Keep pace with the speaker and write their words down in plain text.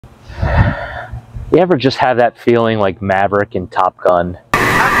You ever just have that feeling like Maverick in Top Gun?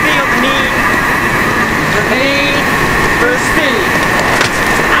 I feel the need for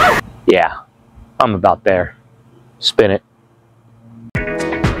speed. Yeah, I'm about there. Spin it.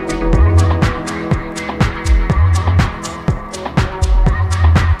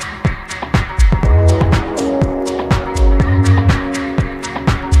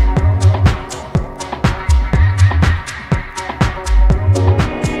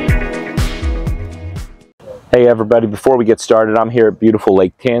 Hey everybody, before we get started, I'm here at beautiful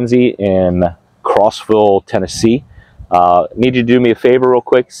Lake Tansey in Crossville, Tennessee. Need you to do me a favor real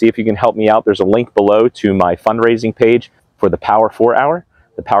quick, see if you can help me out. There's a link below to my fundraising page for the Power 4 Hour.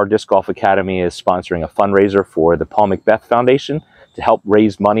 The Power Disc Golf Academy is sponsoring a fundraiser for the Paul McBeth Foundation to help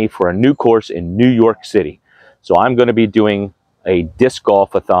raise money for a new course in New York City. So I'm going to be doing a disc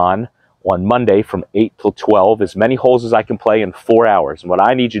golf-a-thon on Monday from 8 till 12, as many holes as I can play in 4 hours. And what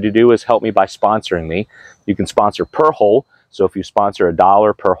I need you to do is help me by sponsoring me. You can sponsor per hole. So if you sponsor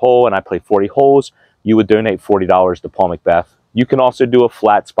 $1 per hole and I play 40 holes, you would donate $40 to Paul McBeth. You can also do a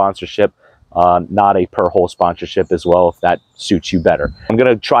flat sponsorship, not a per hole sponsorship as well, if that suits you better. I'm going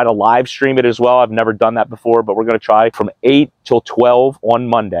to try to live stream it as well. I've never done that before, but we're going to try from 8 till 12 on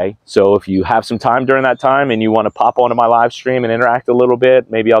Monday. So if you have some time during that time and you want to pop onto my live stream and interact a little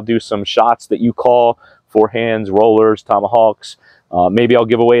bit, maybe I'll do some shots that you call, forehands, rollers, tomahawks. Maybe I'll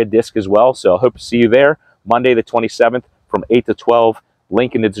give away a disc as well. So I hope to see you there Monday the 27th from 8 to 12.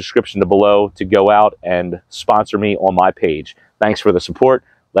 Link in the description below to go out and sponsor me on my page. Thanks for the support.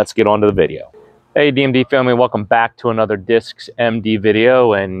 Let's get on to the video. Hey DMD family, welcome back to another Discs MD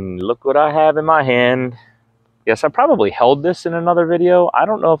video, and look what I have in my hand. Yes, I probably held this in another video. I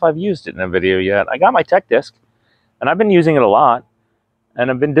don't know if I've used it in a video yet. I got my tech disc and I've been using it a lot and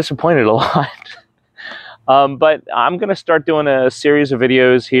I've been disappointed a lot. But I'm gonna start doing a series of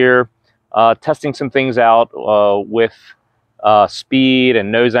videos here, testing some things out with speed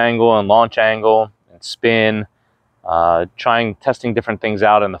and nose angle and launch angle and spin, testing different things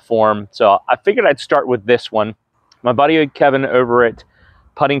out in the form. So I figured I'd start with this one. My buddy Kevin over at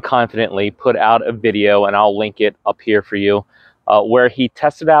Putting Confidently put out a video, and I'll link it up here for you, where he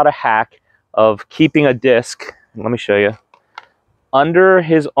tested out a hack of keeping a disc, let me show you, under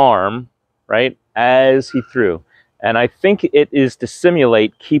his arm, right, as he threw. And I think it is to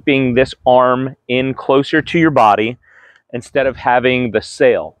simulate keeping this arm in closer to your body instead of having the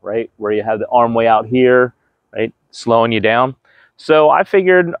sail, right, where you have the arm way out here, right, slowing you down. So I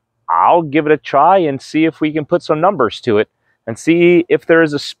figured I'll give it a try and see if we can put some numbers to it and see if there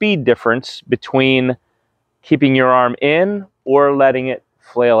is a speed difference between keeping your arm in or letting it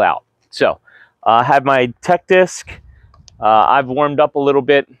flail out. So I have my tech disc. I've warmed up a little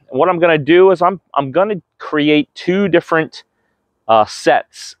bit. What I'm going to do is I'm going to create two different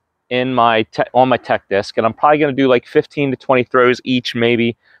sets in on my tech disc, and I'm probably going to do like 15 to 20 throws each,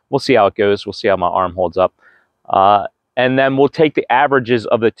 maybe. We'll see how it goes. We'll see how my arm holds up. And then we'll take the averages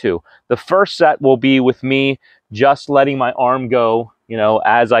of the two. The first set will be with me just letting my arm go, you know,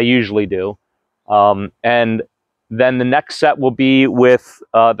 as I usually do. And then the next set will be with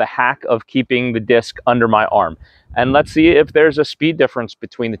the hack of keeping the disc under my arm. And let's see if there's a speed difference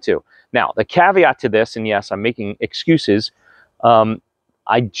between the two. Now, the caveat to this, and yes, I'm making excuses,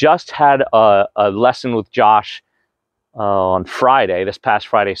 I just had a lesson with Josh on Friday, this past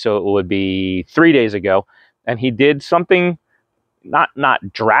Friday, so it would be 3 days ago, and he did something not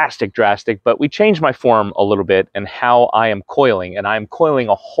drastic, but we changed my form a little bit and how I am coiling, and I am coiling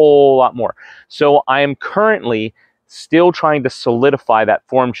a whole lot more. So I am currently still trying to solidify that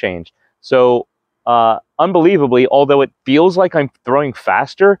form change. So unbelievably, although it feels like I'm throwing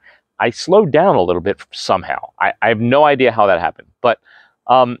faster, I slowed down a little bit somehow. I have no idea how that happened, but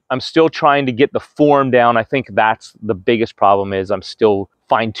I'm still trying to get the form down. I think that's the biggest problem, is I'm still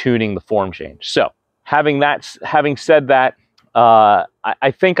fine-tuning the form change. So having said that,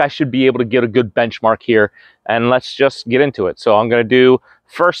 I think I should be able to get a good benchmark here, and let's just get into it. So I'm going to do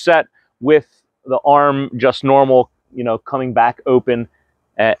first set with the arm just normal, you know, coming back open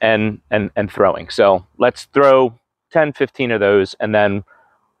and throwing. So let's throw 10, 15 of those, and then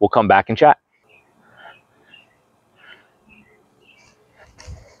we'll come back and chat.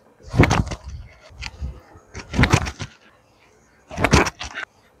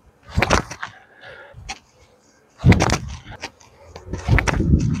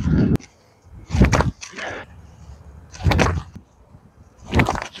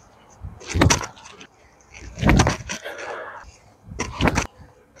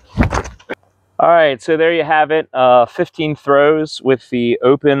 All right, so there you have it, 15 throws with the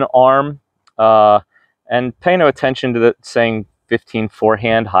open arm, and pay no attention to the saying 15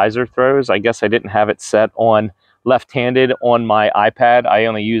 forehand hyzer throws. I guess I didn't have it set on left-handed on my iPad. I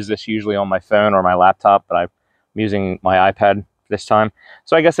only use this usually on my phone or my laptop, but I'm using my iPad this time.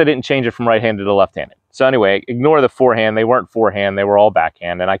 So I guess I didn't change it from right-handed to left-handed. So anyway, ignore the forehand. They weren't forehand. They were all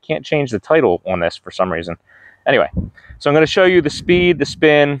backhand. And I can't change the title on this for some reason. Anyway, so I'm going to show you the speed, the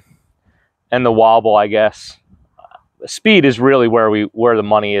spin, and the wobble, I guess. Speed is really where the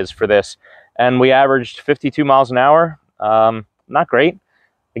money is for this. And we averaged 52 miles an hour. Not great.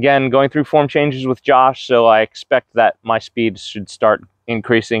 Again, going through form changes with Josh, so I expect that my speed should start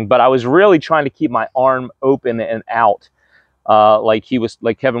increasing. But I was really trying to keep my arm open and out, like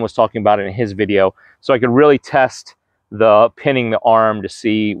Kevin was talking about in his video, so I could really test the pinning the arm to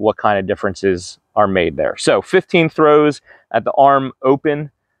see what kind of differences are made there. So 15 throws at the arm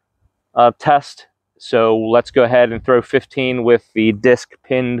open test. So let's go ahead and throw 15 with the disc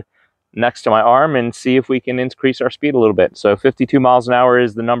pinned next to my arm and see if we can increase our speed a little bit. So 52 miles an hour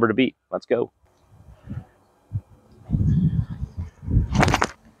is the number to beat. Let's go.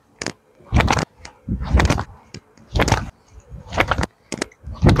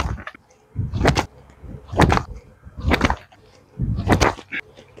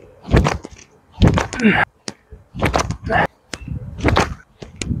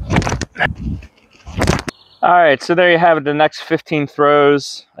 All right, so there you have it, the next 15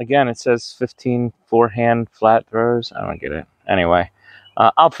 throws. Again, it says 15 forehand flat throws. I don't get it. Anyway,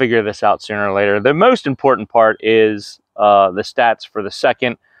 I'll figure this out sooner or later. The most important part is the stats for the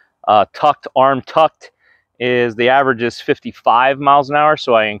second. Tucked, arm tucked, is the average is 55 miles an hour,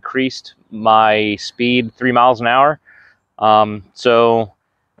 so I increased my speed 3 miles an hour. So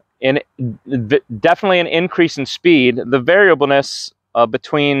definitely an increase in speed. The variableness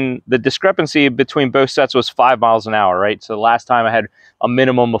between the discrepancy between both sets was 5 miles an hour, right? So the last time I had a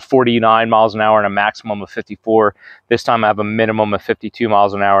minimum of 49 miles an hour and a maximum of 54. This time I have a minimum of 52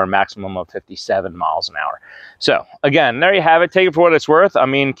 miles an hour and a maximum of 57 miles an hour. So again, there you have it. Take it for what it's worth. I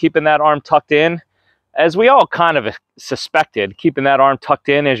mean, keeping that arm tucked in, as we all kind of suspected, keeping that arm tucked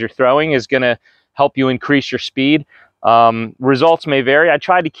in as you're throwing is going to help you increase your speed. Results may vary. I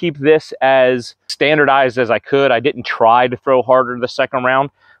tried to keep this as standardized as I could. I didn't try to throw harder the second round.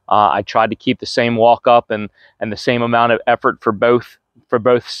 I tried to keep the same walk up and the same amount of effort for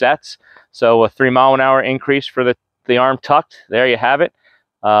both sets. So a 3 mile an hour increase for the arm tucked. There you have it.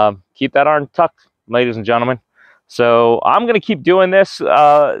 Keep that arm tucked, ladies and gentlemen. So I'm going to keep doing this.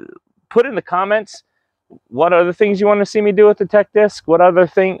 Put in the comments what other things you want to see me do with the tech disc, what other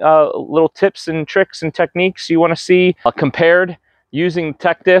little tips and tricks and techniques you want to see compared using the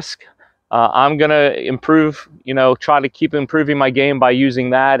tech disc. I'm going to improve, try to keep improving my game by using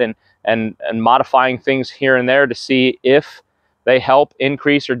that and modifying things here and there to see if they help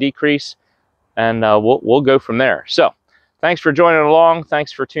increase or decrease, and we'll go from there. So thanks for joining along.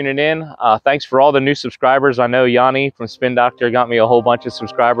 Thanks for tuning in. Thanks for all the new subscribers. I know Yanni from Spin Doctor got me a whole bunch of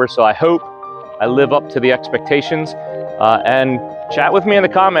subscribers, so I hope I live up to the expectations, and chat with me in the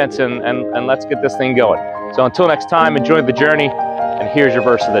comments and let's get this thing going. So until next time, enjoy the journey, and here's your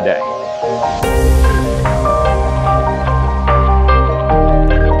verse of the day.